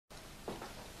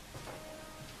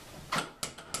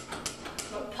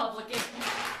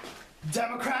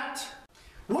Democrat?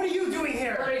 What are you doing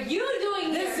here? What are you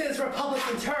doing here? This is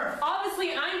Republican turf.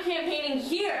 Obviously, I'm campaigning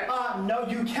here. No,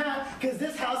 you can't, because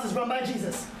this house is run by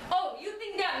Jesus. Oh, you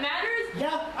think that matters?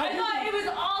 Yeah, I thought it was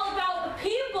all about the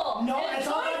people. No, and it's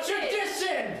all about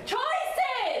tradition.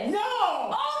 Choices! No!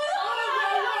 Oh, no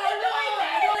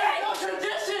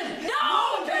tradition!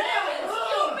 No, tradition!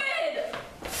 Stupid!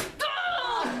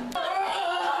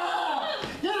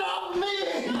 Get off me!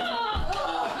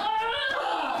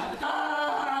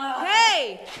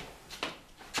 Hey!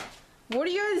 What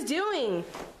are you guys doing?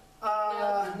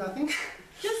 Nothing.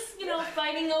 Just,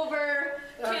 fighting over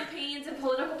campaigns and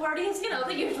political parties,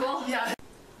 the usual. Yeah.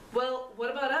 Well,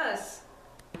 what about us?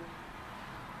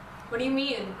 What do you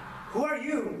mean? Who are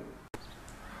you?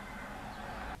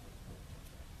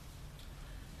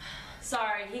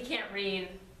 Sorry, he can't read.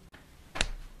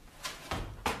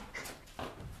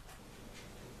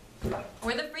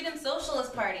 We're the Freedom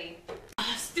Socialist Party.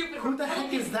 Stupid. Who the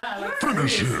heck is that?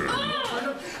 Finish him!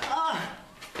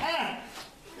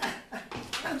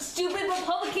 Stupid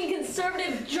Republican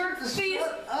conservative jerk face.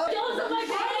 Jealous of my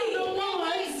party.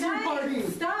 Party.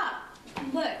 Stop!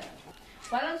 Look,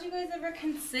 why don't you guys ever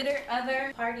consider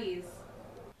other parties?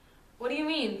 What do you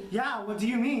mean? Yeah, what do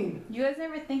you mean? You guys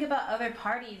ever think about other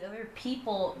parties, other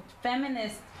people,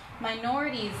 feminists,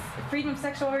 minorities, freedom of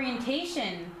sexual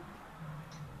orientation?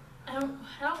 I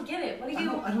don't get it. What do I you...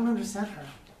 don't understand her.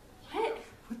 What?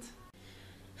 What?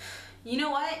 You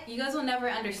know what? You guys will never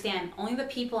understand. Only the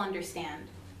people understand.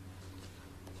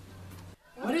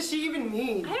 What does she even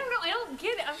mean? I don't know. I don't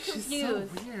get it. I'm confused. She's so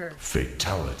weird.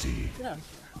 Fatality. Yeah.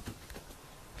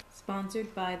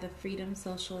 Sponsored by the Freedom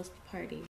Socialist Party.